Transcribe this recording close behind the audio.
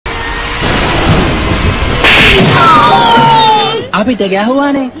අපිට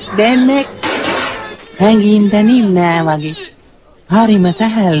ගැහුවානේ දෙන්නේ හැංගීම් තැනීම් නෑ වගේ. හරිම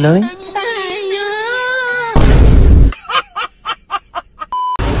සැහැල්ලුයි.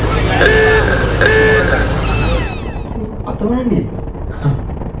 අතවන්නේ.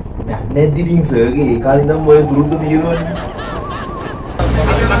 දැන් නැද්දි ඉතින් සර්ගේ ඒ කාලේ ඉඳන් ඔය පුරුද්ද තියෙනවනේ.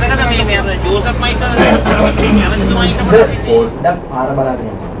 Joseph Michael පොඩ්ඩක් පාර බලන්න.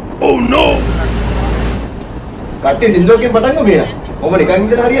 Oh no. කට්ටිය සින්දුවකින් පටන් ගමු. ඔබ නිකන්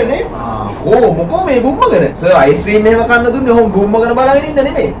ඉඳලා හරියන්නේ නෑ. මොකෝ මේ බුම්මගෙන? සර් අයිස්ක්‍රීම් එහෙම කන්න දුන්නේ ඔහොම බුම්මගෙන බලාගෙන ඉන්න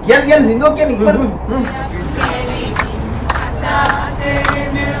නෙමෙයි. කියන්නේ සින්දුවක් කියන්නේ ඉක්මනට.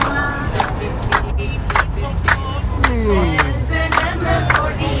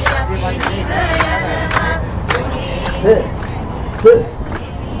 සර්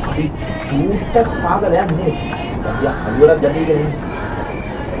චූට්ටක් පාගලයක් නේ. අපි අලුවරක් ගැටීගෙන ඉන්නේ.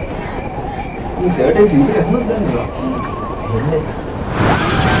 මේ සර්ට් එක කිව්වේ කොහොමද දන්නේවා? එන්නේ.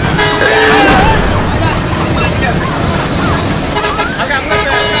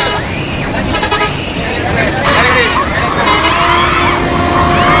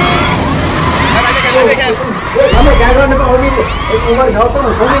 Mama jangan nak kau ini. Umar kau tu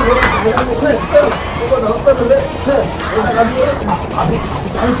kau ini. Sir, kau nak tu le. Sir, kita kami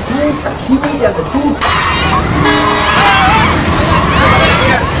cuci kini dia tu.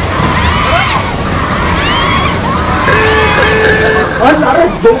 अरे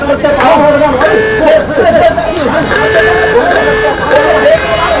दो मिनट तक आओ होगा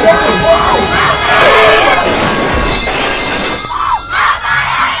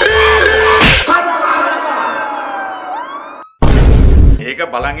ඒක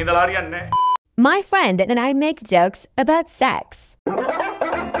බලන් ඉඳලා හරියන්නේ නැහැ. My friend and I make jokes about sex.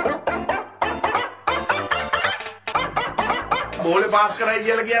 බෝලේ pass කරයි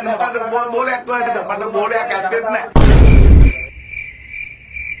කියලා කියන්නේ මට බෝලයක් කොහෙද? මට බෝලයක් ඇත්තෙත් නැහැ.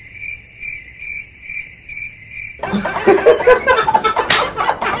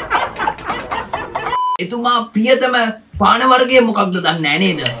 එතුමා ප්‍රියතම පාන වර්ගය මොකක්ද දන්නේ නැහැ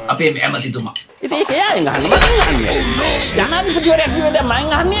නේද? අපේ ඇමතිතුමා. ඉතින් ඒක එයාගෙන් අහන්න මං අහන්නේ. ජනාධිපතිවරයා කිව්වද මං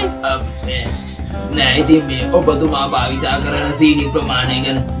අහන්නේ? නෑ ඉතින් මේ ඔබතුමා භාවිතා කරන සීනි ප්‍රමාණය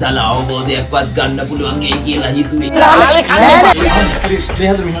ගැන දල අවබෝධයක්වත් ගන්න පුළුවන් ඒ කියලා හිතුවේ. ලාලේ කන්නේ.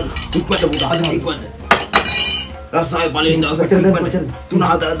 ඉක්මනට පුතා ඉක්මනට. රසාය බලෙන් දවසට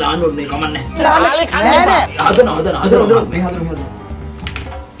 3-4 දාන්න ඕනේ කමන්නේ. ලාලේ කන්නේ. හදන මේ හදන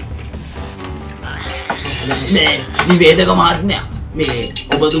මේ නිවේදක මහත්මයා මේ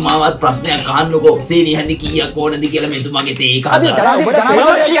ඔබතුමාවත් ප්‍රශ්නයක් අහන්නකෝ සීනි හැඳි කීයක් ඕනද කියලා මෙතුමාගේ තේ එක අද ජනාධිපති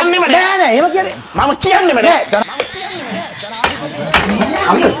කියන්නේම නෑ නෑ එහෙම කියන්නේ මම කියන්නේම නෑ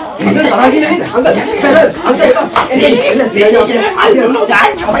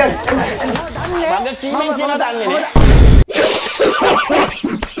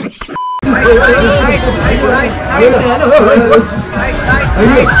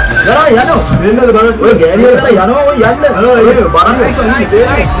යනවා යනවා වෙන්නද බලන්න ඔය ගෑණි වල යනවා ඔය යන්න බලන්න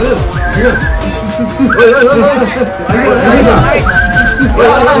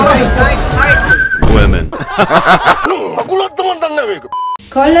women අකුලත් තමයි දන්නේ මේක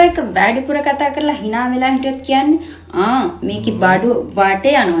කොල්ලෝ එක වැඩිපුර කතා කරලා hina වෙලා හිටියත් කියන්නේ මේකේ බඩු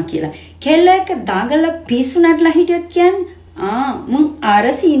වාටේ යනවා කියලා. කෙල්ලෝ එක දාගලා පිස්සු නටලා හිටියත් කියන්නේ මුන් අර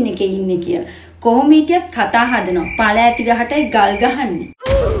සීන් එකේ ඉන්නේ කියලා. කොහොම හිටියත් කතා හදනවා. පළ ඇති ගහටයි ගල් ගහන්නේ.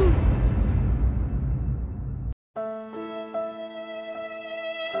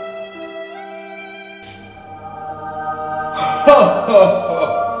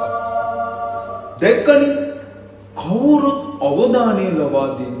 දෙක්කනි කවුරුත් අවධානය ලබා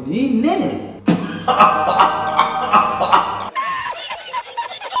දෙන්නේ නැහැ.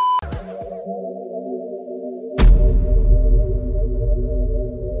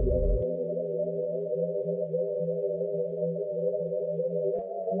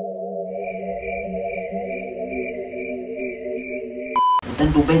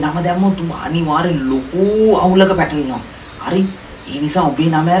 ඔබේ නම දැම්මොත් උඹ අනිවාර්යෙන් ලොකු අවුලක පැටලෙනවා. හරි? ඒ නිසා ඔබේ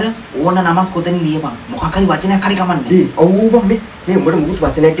නම අර ඕන නමක් කොතනින් ලියපන්. මොකක් හරි වචනයක් හරි කමන්නේ. ඔව් බම් මේ උඹට මුකුත්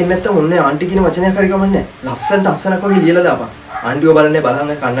වචනයක් එන්නේ නැත්තම් ඔන්නේ ආන්ටි කියන වචනයක් හරි කමන්නේ. ලස්සනට අස්සනක් වගේ ලියලා දාපන්. ආන්ටිව බලන්නේ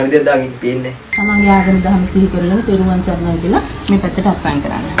බලහන් කන්නඩි දෙයක් දාගෙන පේන්නේ. තමන්ගේ ආගම දහම සිහි කරලා තෙරුවන් සරණයි කියලා මේ පැත්තට අස්සම්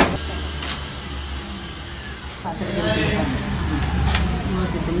කරන්න.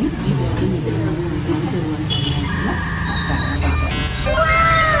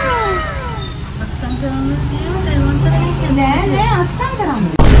 නෑ අස්සම් කරන්න.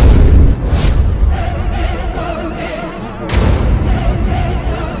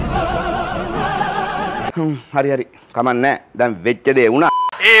 හරි කමන්නේ දැන් වෙච්ච දේ වුණා.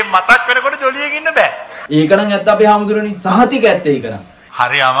 ඒ මතක් වෙනකොට ජොලියෙන් ඉන්න බෑ. ඒක නම් ඇත්ත අපේ හාමුදුරනේ සහතික ඇත්ත ඒක නම්.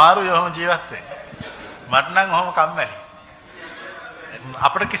 හරි අමාරුයි ඔහොම ජීවත් වෙන්න. මට නම් ඔහොම කම්මැලි.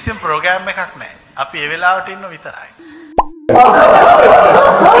 අපිට කිසිම ප්‍රෝග්‍රෑම් එකක් නැහැ. අපි ඒ වෙලාවට ඉන්න විතරයි.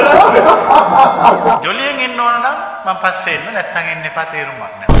 ජොලියෙන් ඉන්න ඕන නම් මම පස්සේ එන්න නැත්නම් එන්න එපා තේරුමක්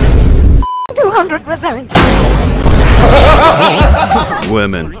නැහැ. 200%.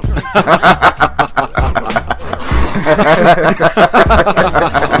 Women.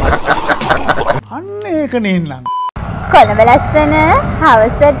 අන්න ඒක නෙන්නම්. කොළඹ ලස්සන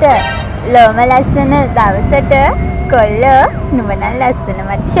හවසට ලෝම ලස්සන දවසට කොල්ලෝ නුඹනම් ලස්සන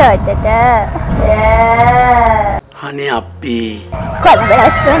මට ෂර්ට්ට අනේ අප්පේ. කොළඹ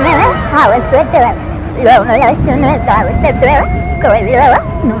ලස්සන හවසට ලෝම ලස්සන දවසට කොල්ලෝ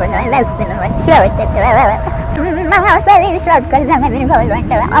නුඹනම් ලස්සන මට ෂර්ට්ට මම හවසට ෂර්ට් කරලා සමහරින්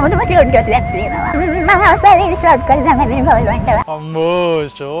බලවන්ට අමුතුම කියුට් ගතියක් තියෙනවා මම හවසට ෂර්ට් කරලා සමහරින් බලවන්ට අම්මෝ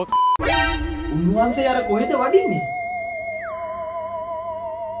ෂෝක්. උන්වහන්සේ අර කොහෙද වඩින්නේ?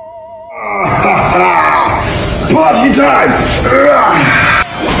 Party time!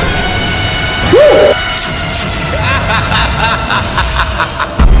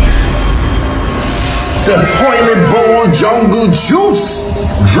 The toilet bowl jungle juice!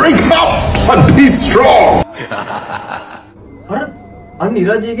 Drink up and be strong! අර අන්න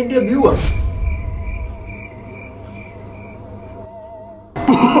ඉරාජයකින් ටික බිව්වා.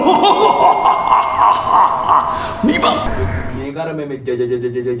 මේක අර මේ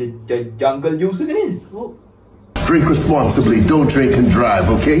ජංගල් ජූස් එක නේද? ඔව්. Drink responsibly, don't drink and drive,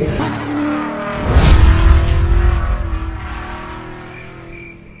 okay?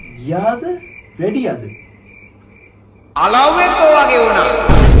 ගියාද? වැඩියද? අලව්වෙක් වගේ වුණා.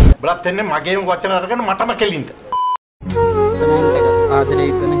 බලත් එන්නේ මගේම වචන අරගෙන මටම කෙලින්ද. ආදරය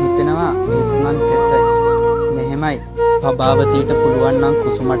කරන හිතෙනවා මං කැතයි. මෙහෙමයි. පබාවතීට පුළුවන් නම්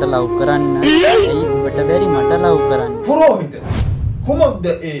කුසුමට ලව් කරන්න. ඇයි උඹට බැරි මට ලව් කරන්න? පුරෝහිත. කොමක්ද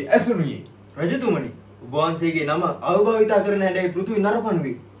ඒ ඇසුණුයේ? රජතුමනි, ඔබ වහන්සේගේ නම අවභාවිතා කරන හැඩයි පෘථුවි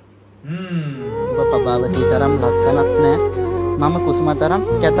නරපණුවේ. ඔබ පබාවතී තරම් ලස්සනක් නෑ. මම කුසුම තරම්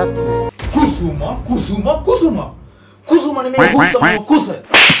කැතත් නෑ. කුසුම. කුසුමනේ මේ බුත්තම කුස.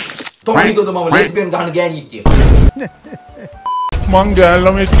 තොමයිදොද මම ලෙස්බියන් ගහන ගෑණියෙක් කියලා. මං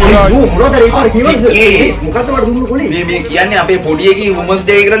ගෑල්ලම කියලා මොකද ඒ පාර කිව්වද? මොකද්ද මට දුන්නු කොලේ? මේ කියන්නේ අපේ පොඩි එකේ වුමන්ස්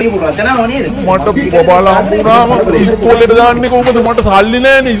ඩේ කියලා ලියපු රචනාව නේද? මට බබාලා හම්බුනාම ඉස්කෝලේට දාන්නේ කොහොමද? මට සල්ලි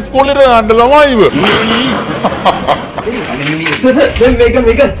නැහැනේ ඉස්කෝලේට දාන්න ළමයිව.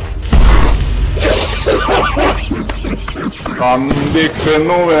 මේක කන් දෙක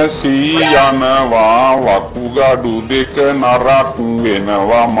නොවැසී යනවා වකුගඩු දෙක නරක්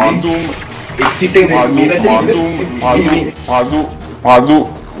වෙනවා මඳුම් මදු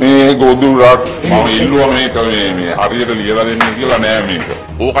මේ ගොදුරක් මම ඉල්ලුවා මේක මේ හරියට ලියලා දෙන්න කියලා නෑ මේක.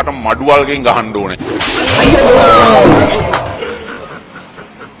 ඕකට මඩුවල්ගෙන් ගහන්න ඕනේ.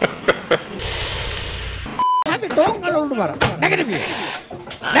 අපි ඩෝන් ගලවන්න බර. නැගිටිපි.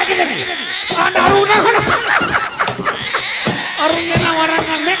 අනරුණ අරුණ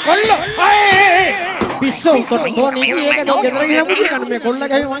වරන් මේ කොල්ල. පිස්සෝ තෝනි මේක දෝ ගෙදර ගිහම පුදුකන මේ කොල්ල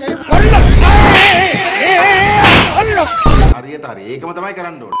ගහේ මං කොල්ල. කොල්ල. හරියට හරි. ඒකම තමයි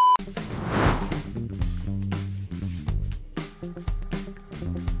කරන්න ඕනේ.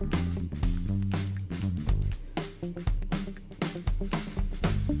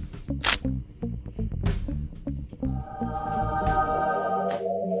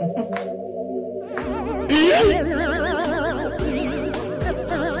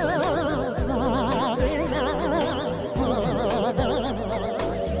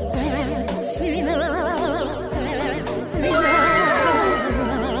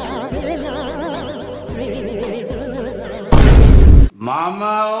 මම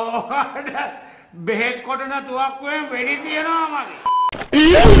ඕකට බෙහෙත් කොටන තුවක්කුවෙන් වෙඩි තියනවා මගේ.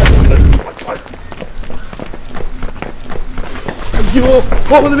 අයියෝ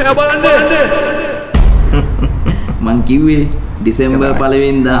කොහොමද මෙයා බලන්නේ? මං කිව්වේ දෙසැම්බර් 1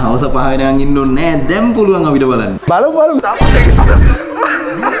 වෙනිදා හවස 5 වෙනකන් ඉන්න ඕනේ නෑ. දැන් පුළුවන් අපිට බලන්න. බලමු.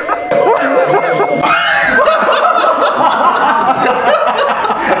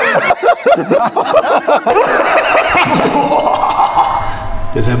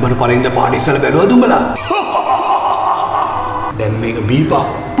 දෙසැම්බර් 1 වෙනිදා පාටි ඉස්සල බැලුවද උඹලා? දැන් මේක බීපා.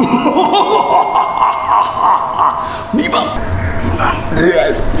 බීපා.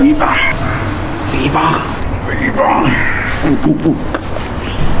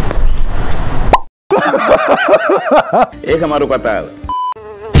 ඒක මරු කතාව.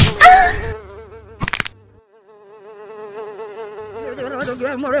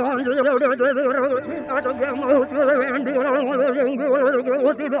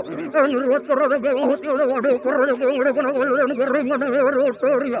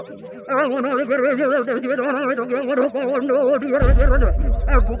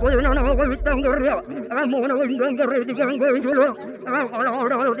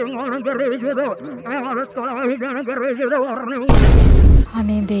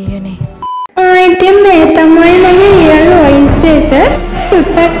 අනේ දෙයනේ ඉතින් මේ තමයි මගේ රියල් වොයිස් එක.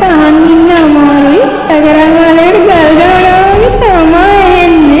 සුට්ටක් අහන්න ඉන්න අමාරුයි. තකරන් වලට ගල් ගහනවා වගේ තමයි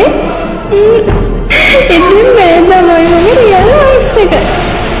එන්නේ. ඉතින් මේ තමයි මගේ රියල් වොයිස් එක.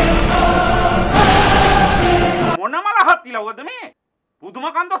 මොන මලහත් තිලවද මේ? පුදුම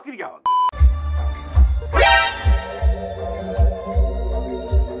කන්දස් කිරියාවක්.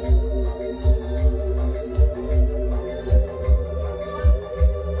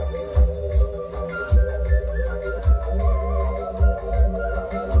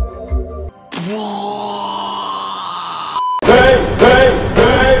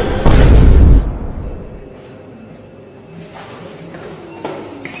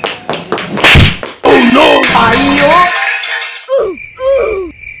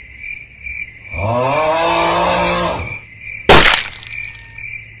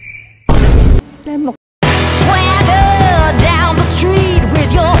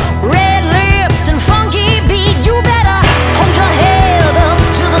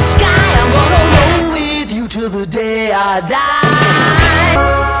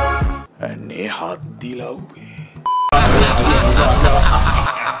 අනේ හත් දිලව්වේ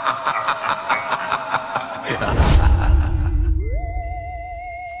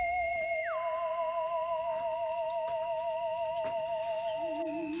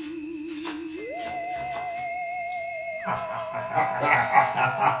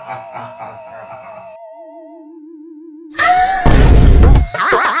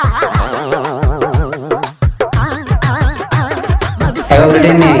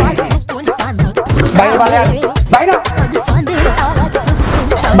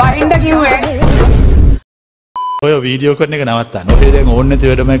ඔය වීඩියෝ කරන එක නවත්තන්න. ඔය දැන් ඕනේ නැති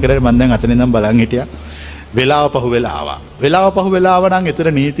වැඩම කරේ මම දැන් අතන ඉඳන් බලන් හිටියා. වෙලාව පහු වෙලා ආවා. වෙලාව පහු වෙලා ආව නම් ඊතර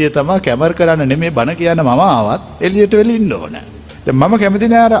නීතිය තමයි කැමර් කරන්න නෙමෙයි බන කියන්න මම ආවත් එළියට වෙලා ඉන්න ඕන. දැන් මම කැමති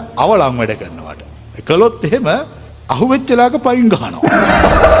නෑ අර අවලං වැඩ කරනවට. කළොත් එහෙම අහුවෙච්ච ලාක පයින් ගහනවා.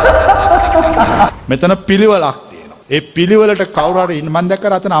 මෙතන පිළිවෙලක් තියෙනවා. ඒ පිළිවෙලට කවුරු හරි ඉන්න මම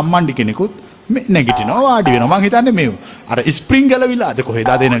දැක්කා අතන අම්මන්ඩි කෙනෙකුත් මේ නැගිටිනවා වාඩි වෙනවා. මං හිතන්නේ මේ අර ස්ප්‍රින්ග් ගලවිලාද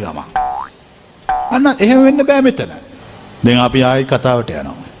කොහෙද දෙන ගම. අන්න එහෙම වෙන්න බෑ මෙතන. දැන් අපි ආයි කතාවට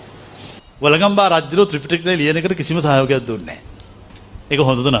යනවා. වලගම්බා රජුගේ ත්‍රිපිටකය ලියන එකට කිසිම සහයෝගයක් දුන්නේ නැහැ. ඒක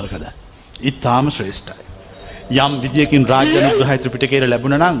හොඳද නරකද? ඊටාම ශ්‍රේෂ්ඨයි. යම් විදියකින් රාජ්‍ය අනුග්‍රහය ත්‍රිපිටකයේ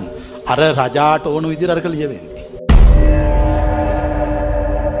ලැබුණා නම් අර රජාට ඕන විදියට අරක ලියවෙන්නේ.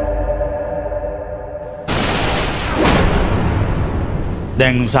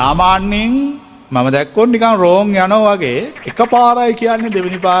 දැන් සාමාන්‍යයෙන් මම දැක්කොත් නිකන් රෝන් යනවා වගේ එකපාරයි කියන්නේ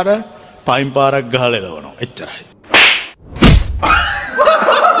දෙවෙනි පාර පයින් පාරක් ගහලා එලවනවා. එච්චරයි.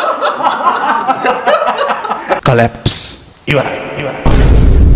 collapse ඉවරයි.